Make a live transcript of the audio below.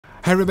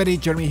Hi everybody,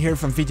 Jeremy here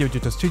from Video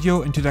Editor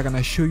Studio, and today I'm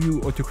gonna show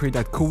you how to create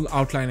that cool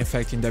outline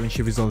effect in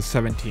Davinci Resolve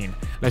 17.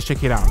 Let's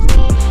check it out.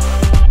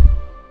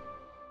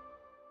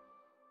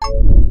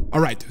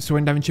 Alright, so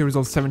in Davinci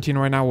Resolve 17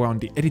 right now we're on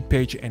the edit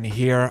page, and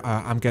here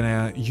I'm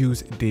gonna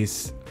use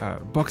this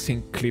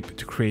boxing clip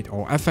to create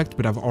our effect,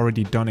 but I've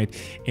already done it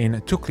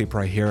in 2Clip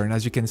right here, and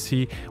as you can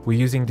see we're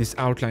using this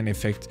outline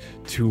effect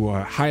to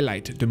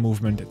highlight the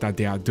movement that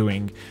they are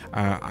doing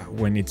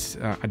when it's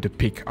at the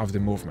peak of the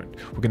movement.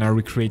 We're gonna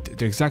recreate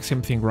the exact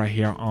same thing right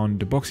here on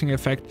the boxing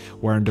effect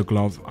where the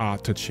gloves are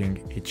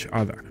touching each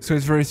other. So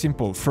it's very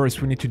simple.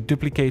 First we need to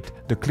duplicate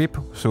the clip,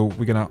 so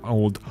we're gonna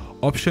hold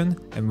Option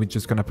and we're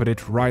just gonna put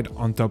it right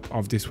on top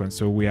of this one,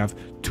 so we have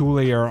two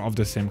layers of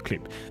the same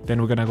clip.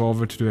 Then we're gonna go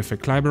over to the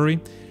effect library.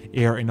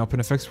 Here in Open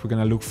Effects we're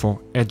gonna look for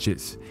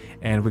edges,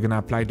 and we're gonna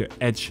apply the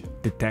edge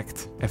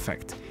detect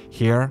effect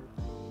here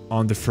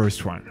on the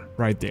first one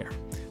right there.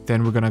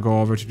 Then we're gonna go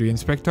over to the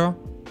inspector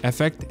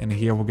effect, and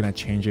here we're gonna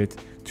change it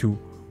to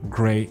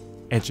gray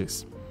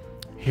edges.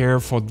 Here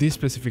for this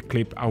specific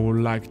clip I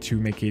would like to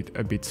make it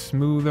a bit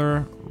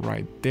smoother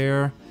right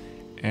there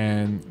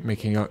and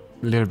making it a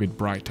little bit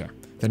brighter.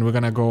 Then we're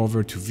gonna go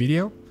over to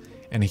video,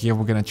 and here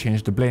we're gonna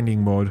change the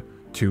blending mode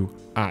to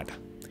add.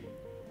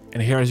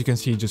 And here, as you can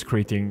see, just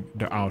creating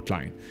the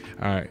outline.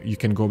 You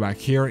can go back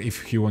here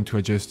if you want to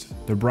adjust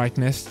the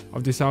brightness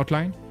of this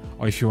outline,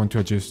 or if you want to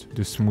adjust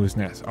the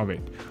smoothness of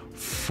it.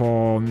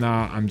 For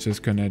now, I'm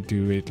just gonna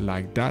do it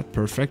like that.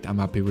 Perfect, I'm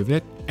happy with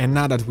it. And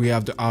now that we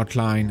have the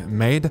outline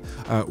made,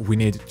 we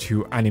need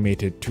to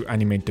animate it, to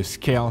animate the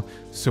scale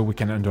so we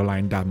can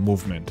underline that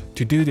movement.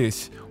 To do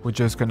this, we're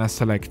just gonna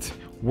select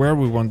where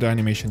we want the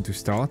animation to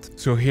start.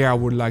 So here I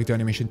would like the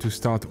animation to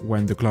start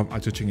when the gloves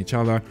are touching each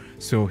other.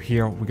 So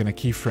here we're gonna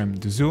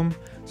keyframe the zoom.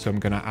 So I'm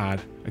gonna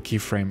add a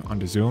keyframe on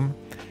the zoom.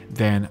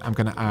 Then I'm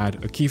gonna add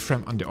a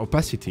keyframe on the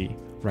opacity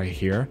right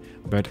here,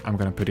 but I'm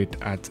gonna put it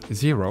at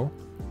 0.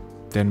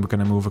 Then we're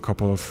gonna move a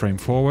couple of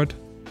frames forward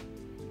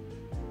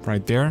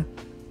right there.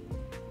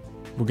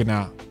 We're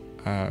gonna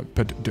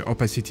put the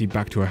opacity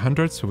back to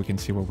 100 so we can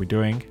see what we're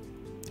doing.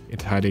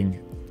 It's adding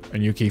a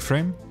new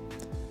keyframe,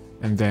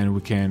 and then we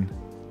can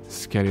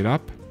scale it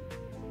up.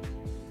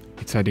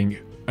 It's adding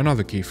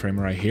another keyframe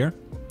right here.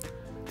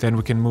 Then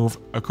we can move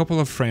a couple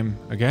of frames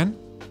again,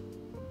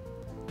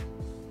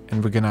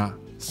 and we're gonna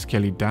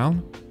scale it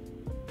down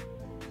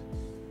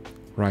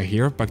right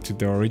here back to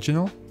the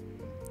original.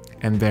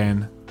 And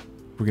then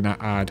we're gonna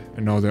add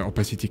another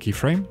opacity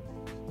keyframe,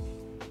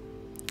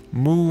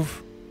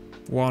 move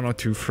 1 or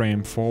 2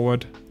 frames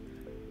forward,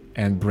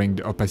 and bring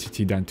the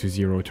opacity down to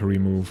 0 to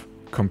remove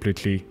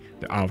completely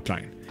the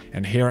outline.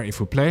 And here, if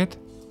we play it,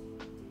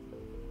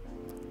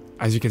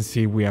 as you can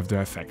see, we have the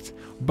effect.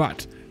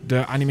 But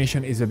the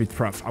animation is a bit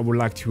rough. I would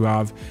like to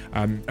have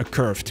a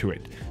curve to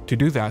it. To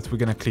do that, we're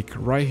gonna click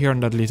right here on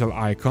that little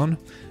icon.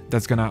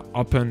 That's gonna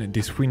open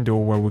this window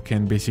where we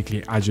can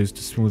basically adjust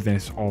the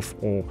smoothness of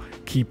all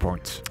key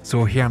points.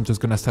 So here I'm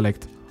just gonna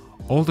select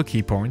all the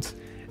key points,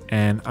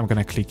 and I'm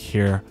gonna click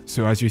here.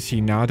 So as you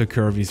see now, the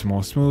curve is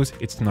more smooth,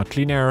 it's not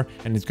linear,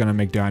 and it's gonna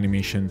make the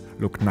animation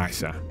look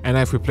nicer. And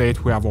if we play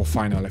it, we have our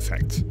final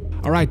effect.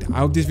 Alright, I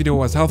hope this video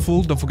was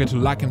helpful. Don't forget to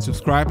like and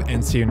subscribe,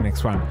 and see you in the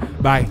next one.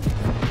 Bye!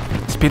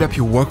 Speed up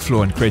your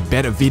workflow and create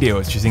better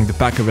videos using the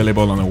pack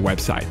available on our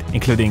website,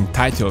 including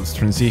titles,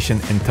 transition,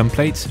 and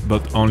templates,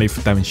 but only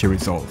for Davinci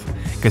Resolve.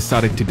 Get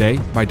started today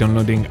by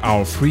downloading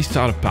our free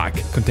starter pack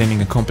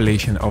containing a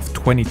compilation of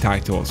 20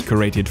 titles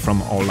curated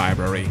from our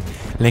library.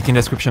 Link in the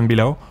description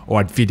below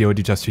or at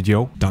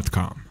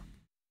videoeditorstudio.com.